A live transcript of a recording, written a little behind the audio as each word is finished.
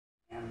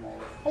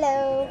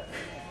Hello.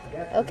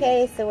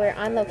 Okay, so we're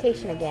on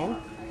location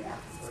again.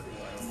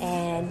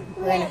 And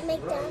we're at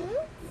McDonald's?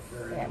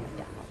 We're at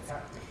McDonald's.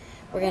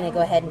 We're going to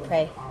go ahead and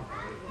pray.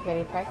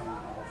 Ready to pray?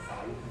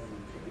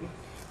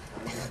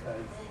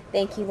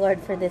 Thank you, Lord,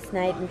 for this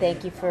night, and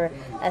thank you for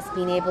us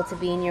being able to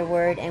be in your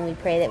word, and we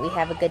pray that we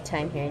have a good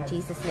time here. In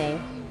Jesus'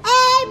 name.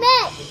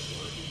 Amen.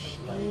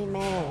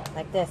 Amen.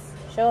 Like this.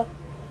 Show.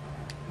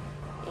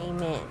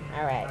 Amen.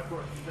 All right.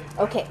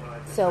 Okay,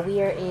 so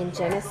we are in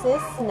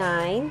Genesis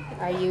 9.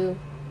 Are you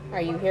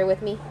here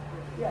with me?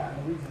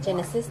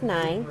 Genesis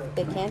 9.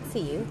 They can't see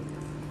you.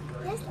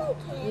 Yes, I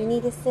can. You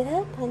need to sit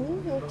up, honey.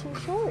 You're too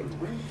short.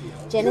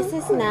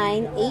 Genesis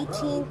 9,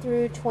 18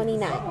 through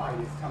 29.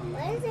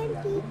 What is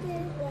 18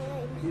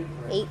 through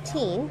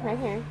 18, right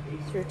here,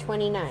 through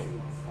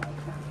 29.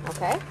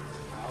 Okay?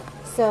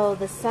 So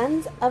the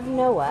sons of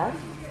Noah,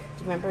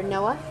 do you remember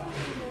Noah?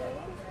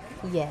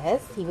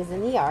 Yes, he was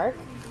in the ark.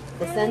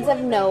 The sons of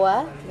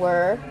Noah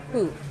were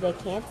who? They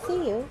can't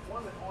see you.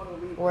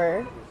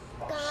 Were?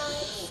 God,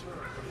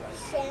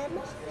 Shem,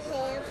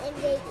 Ham, and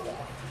Japheth.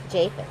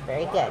 Japheth,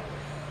 very good.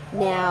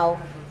 Now,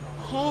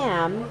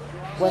 Ham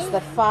was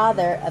the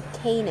father of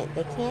Canaan.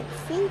 They can't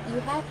see.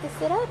 You have to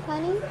sit up,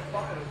 honey.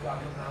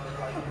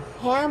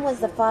 Ham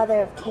was the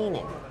father of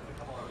Canaan.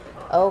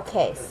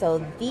 Okay, so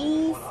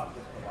these,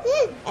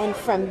 and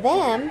from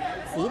them,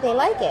 see, they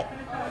like it.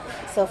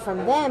 So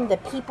from them, the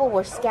people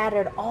were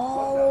scattered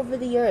all over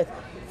the earth.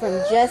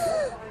 From just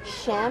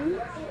Shem,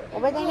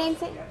 what were their names?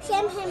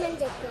 Shem, Ham, and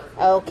Japheth.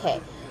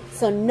 Okay,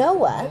 so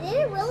Noah. I did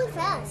it really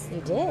fast. You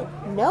did.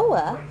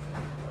 Noah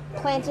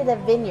planted a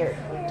vineyard.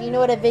 Do you know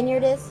what a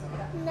vineyard is?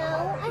 No,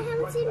 I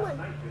haven't seen one.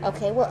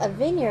 Okay, well, a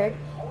vineyard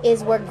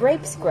is where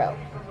grapes grow.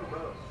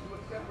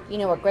 You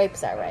know what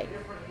grapes are, right?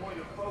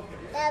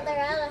 Yeah, they're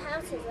at our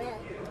house as well.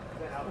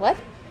 What?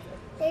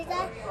 They're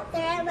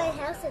at my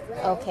house as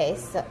well. Okay,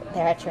 so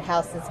they're at your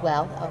house as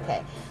well.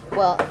 Okay.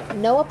 Well,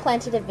 Noah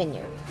planted a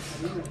vineyard.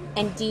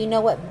 And do you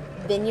know what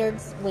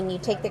vineyards, when you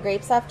take the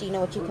grapes off, do you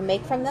know what you can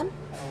make from them?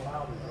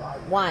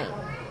 Wine.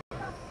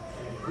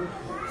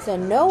 So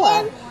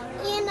Noah...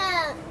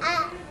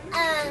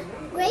 And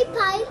grape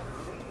pie.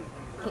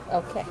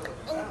 Okay.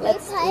 And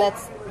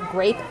Let's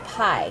grape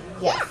pie.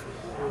 Yes.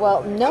 Yeah.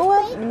 Well,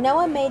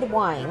 Noah made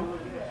wine,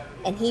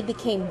 and he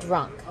became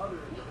drunk.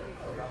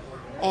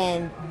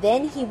 And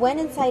then he went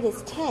inside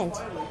his tent,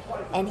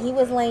 and he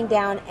was laying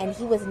down, and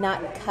he was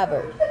not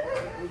covered.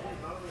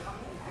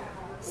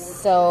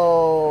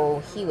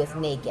 So he was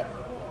naked.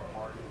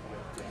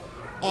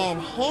 And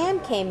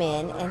Ham came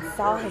in and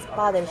saw his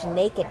father's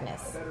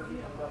nakedness.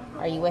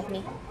 Are you with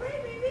me?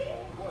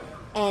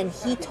 And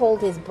he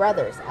told his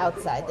brothers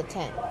outside the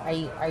tent. Are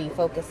you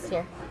focused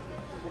here?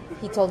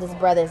 He told his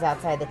brothers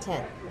outside the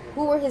tent.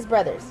 Who were his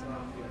brothers?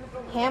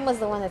 Ham was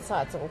the one that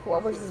saw it. So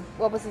what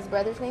was his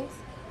brothers' names?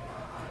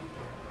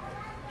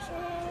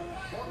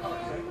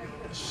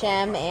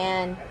 Shem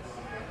and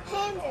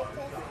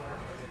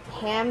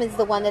Ham is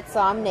the one that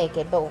saw him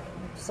naked. But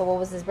so what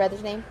was his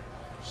brother's name?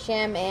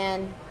 Shem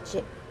and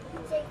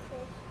Japheth.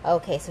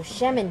 Okay, so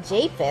Shem and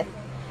Japheth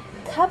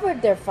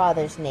covered their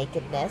father's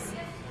nakedness,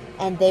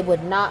 and they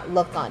would not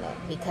look on it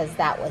because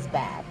that was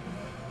bad.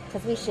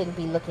 Because we shouldn't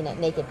be looking at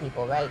naked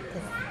people, right?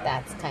 Because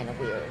that's kind of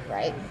weird,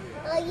 right?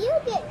 Well, you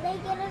get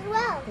naked as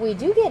well. We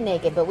do get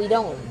naked, but we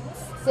don't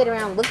sit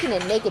around looking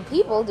at naked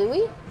people, do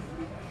we?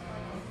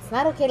 It's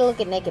not okay to look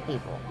at naked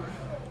people.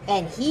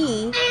 And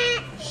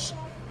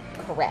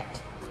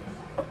correct.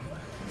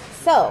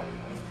 So,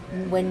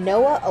 when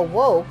Noah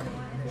awoke,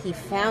 he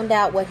found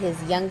out what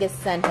his youngest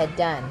son had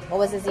done. What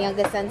was his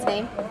youngest son's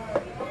name?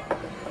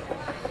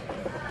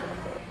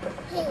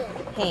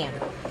 Ham.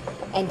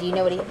 And do you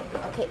know what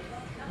okay,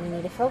 we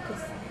need to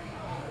focus.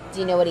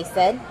 Do you know what he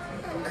said?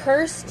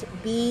 Cursed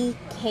be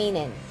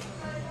Canaan.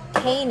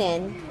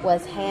 Canaan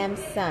was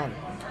Ham's son.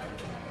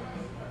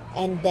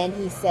 And then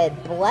he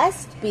said,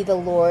 blessed be the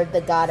Lord,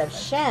 the God of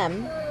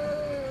Shem.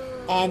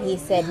 And he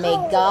said, may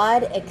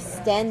God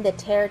extend the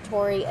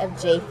territory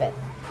of Japheth.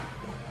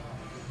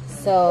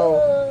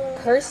 So,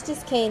 cursed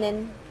is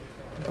Canaan,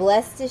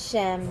 blessed is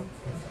Shem,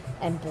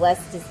 and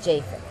blessed is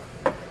Japheth.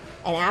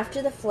 And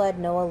after the flood,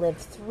 Noah lived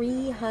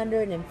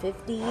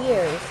 350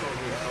 years.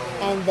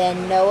 And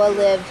then Noah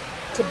lived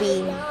to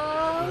be...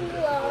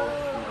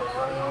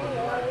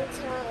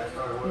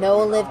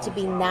 Noah lived to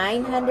be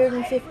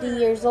 950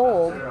 years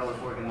old,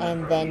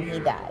 and then he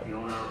died.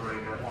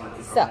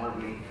 So,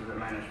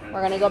 we're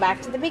going to go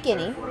back to the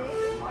beginning.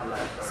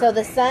 So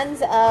the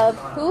sons of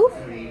who?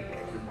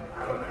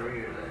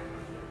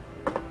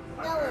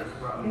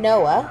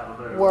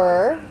 Noah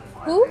were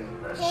who?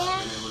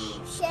 Ham,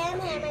 Shem,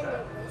 Ham, and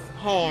Japheth.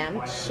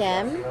 Ham,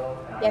 Shem.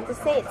 You have to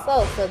say it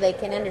slow so they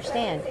can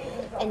understand.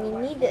 And you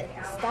need to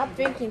stop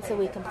drinking so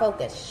we can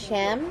focus.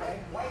 Shem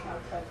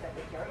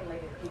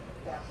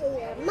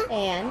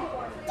and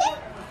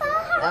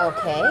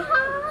okay.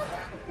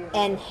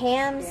 And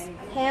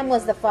Ham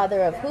was the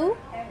father of who?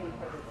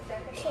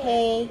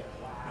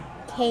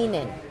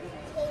 Canaan.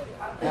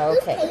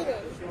 Okay.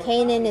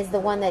 Canaan is the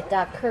one that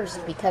got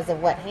cursed because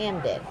of what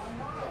Ham did.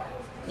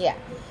 Yeah.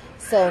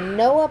 So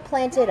Noah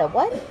planted a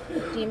what?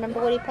 Do you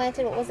remember what he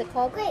planted? What was it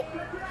called? Grape.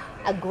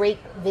 A grape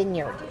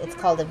vineyard. It's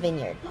called a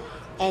vineyard.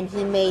 And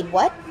he made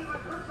what?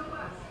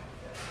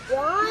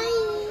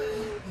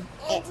 Wine.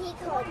 And he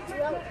got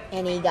drunk.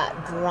 And he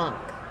got drunk.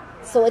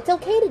 So it's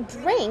okay to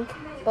drink,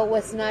 but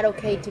what's not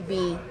okay to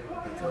be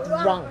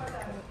drunk.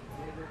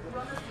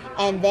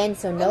 And then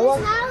so Noah...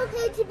 It's not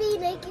okay to be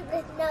naked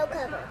with no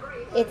cover.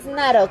 It's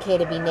not okay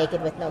to be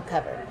naked with no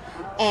cover.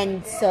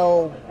 And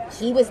so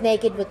he was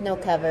naked with no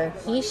cover.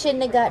 He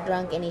shouldn't have got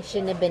drunk and he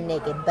shouldn't have been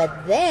naked.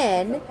 But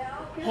then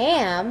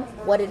Ham,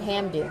 what did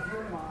Ham do?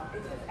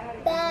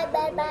 Bad.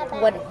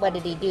 What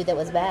did he do that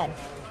was bad?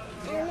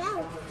 I don't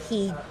know.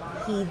 He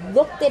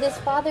looked at his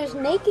father's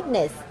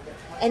nakedness.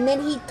 And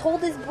then he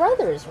told his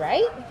brothers,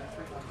 right?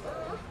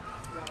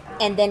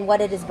 And then what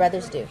did his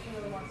brothers do?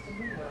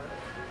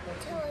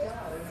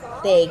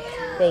 They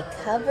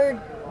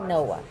covered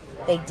Noah.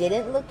 They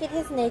didn't look at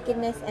his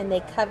nakedness and they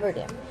covered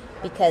him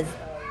because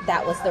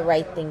that was the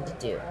right thing to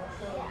do.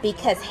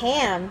 Because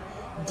Ham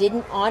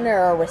didn't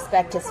honor or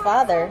respect his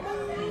father.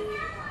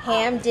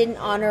 Ham didn't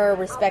honor or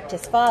respect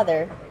his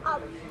father.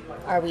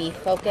 Are we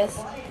focused?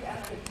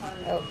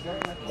 Oh,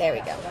 there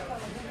we go.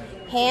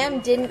 Ham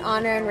didn't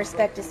honor and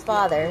respect his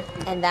father,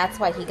 and that's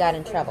why he got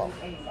in trouble.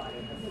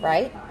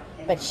 Right?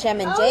 But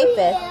Shem and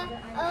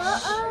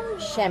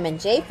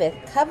Japheth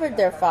covered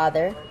their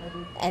father,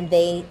 and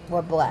they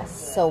were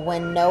blessed. So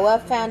when Noah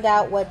found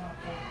out what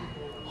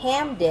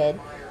Ham did,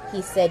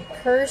 he said,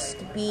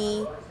 "Cursed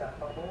be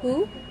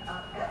who?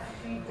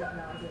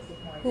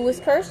 Who was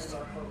cursed?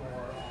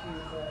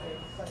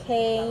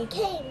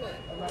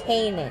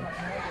 Canaan.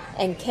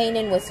 And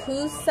Canaan was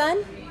whose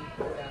son?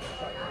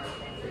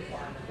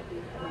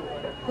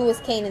 Who was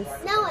Canaan's?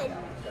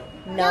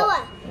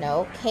 Noah.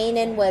 No,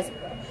 Canaan was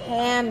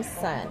Ham's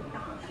son.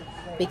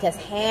 Because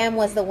Ham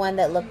was the one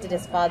that looked at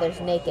his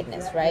father's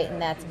nakedness, right?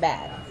 And that's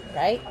bad,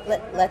 right?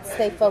 Let's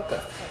stay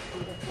focused,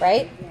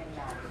 right?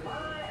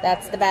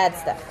 That's the bad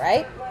stuff,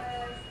 right?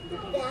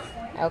 Yeah.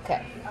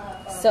 Okay.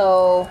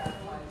 So,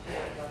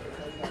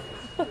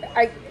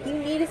 you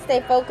need to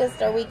stay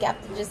focused or we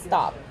have to just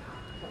stop.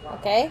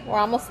 Okay? We're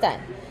almost done.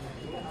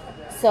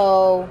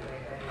 So,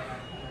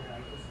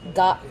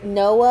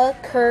 Noah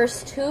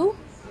cursed who?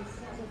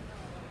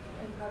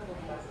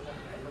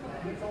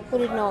 Who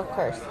did Noah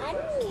curse?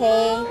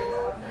 Canaan.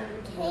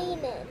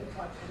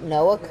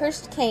 Noah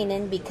cursed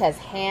Canaan because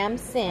Ham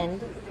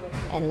sinned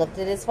and looked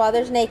at his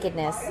father's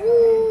nakedness.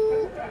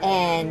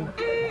 And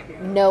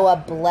Noah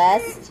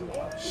blessed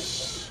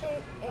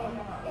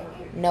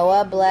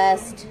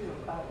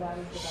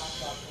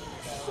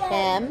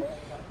Shem,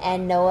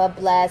 and Noah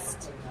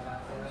blessed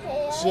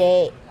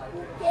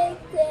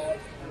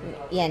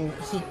and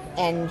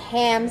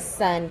Ham's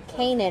son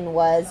Canaan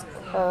was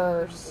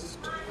cursed.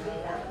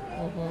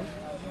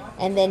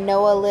 And then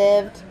Noah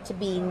lived to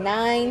be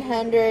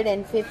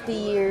 950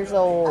 years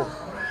old.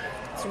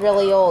 It's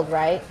really old,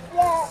 right?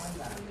 Yeah.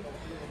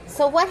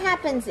 So what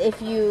happens if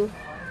you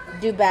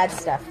do bad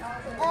stuff?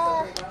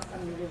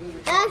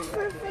 Ask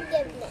for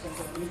forgiveness.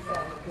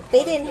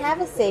 They didn't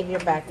have a Savior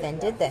back then,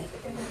 did they?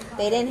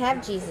 They didn't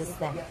have Jesus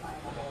then.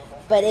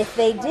 But if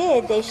they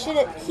did, could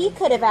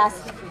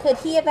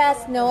he have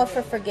asked Noah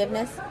for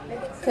forgiveness?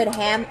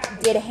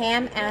 Did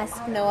Ham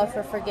ask Noah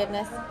for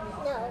forgiveness?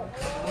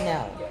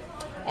 No.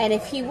 And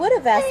if he would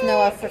have asked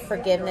Noah for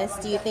forgiveness,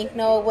 do you think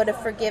Noah would have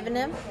forgiven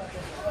him?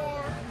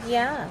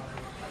 Yeah.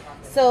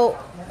 So,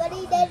 But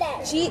he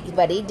didn't.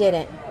 But he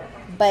didn't.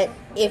 But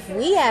if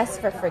we ask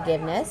for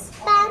forgiveness,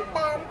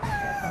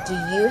 do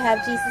you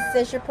have Jesus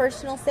as your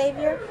personal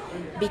Savior?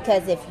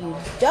 Because if you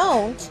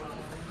don't,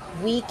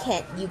 you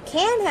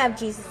can have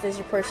Jesus as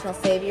your personal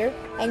Savior,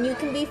 and you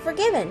can be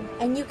forgiven,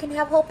 and you can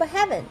have hope of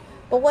heaven.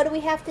 But what do we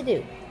have to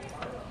do?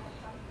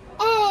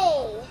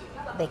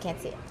 They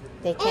can't see it.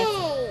 They can't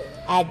see it.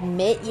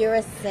 Admit you're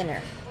a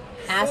sinner.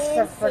 Ask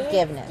for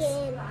forgiveness.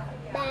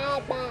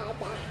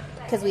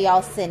 Because we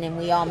all sin and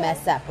we all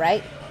mess up,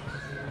 right?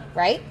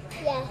 Right?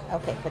 Yeah.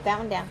 Okay, put that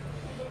one down.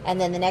 And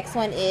then the next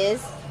one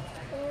is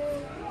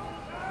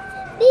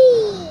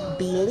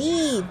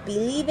believe.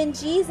 Believe in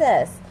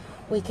Jesus.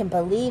 We can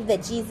believe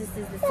that Jesus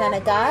is the Son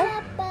of God.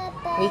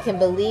 We can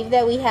believe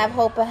that we have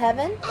hope of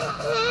heaven.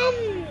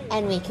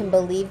 And we can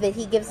believe that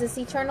He gives us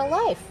eternal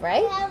life,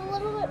 right? I have a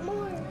little bit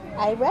more.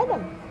 I read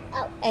them.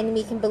 Oh. And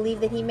we can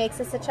believe that He makes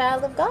us a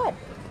child of God.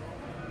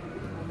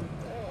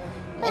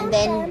 And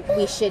then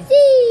we should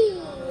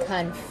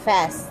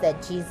confess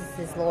that Jesus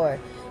is Lord.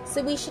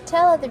 So we should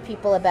tell other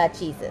people about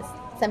Jesus.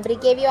 Somebody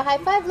gave you a high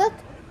five. Look,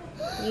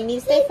 you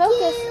need to stay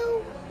focused.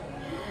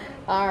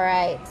 All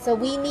right. So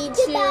we need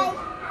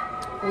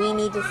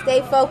to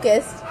stay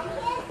focused.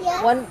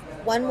 Yes.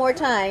 One more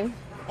time.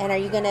 And are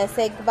you going to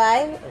say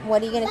goodbye?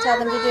 What are you going to tell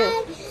them to do?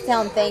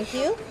 Tell them thank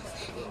you.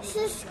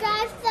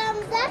 Subscribe,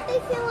 thumbs up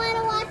if you want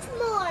to watch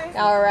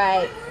more. All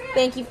right.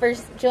 Thank you for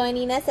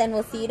joining us, and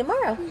we'll see you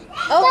tomorrow.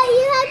 Oh,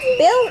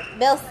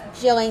 Bill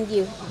joined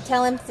you.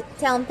 Tell him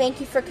thank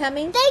you for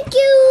coming. Thank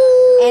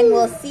you. And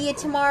we'll see you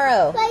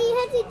tomorrow. But you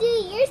have to do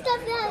your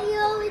stuff that you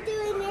always do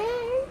in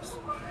yours.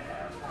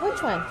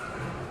 Which one?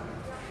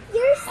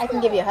 Your I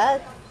can give you a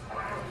hug.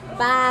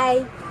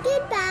 Bye.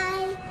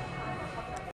 Goodbye.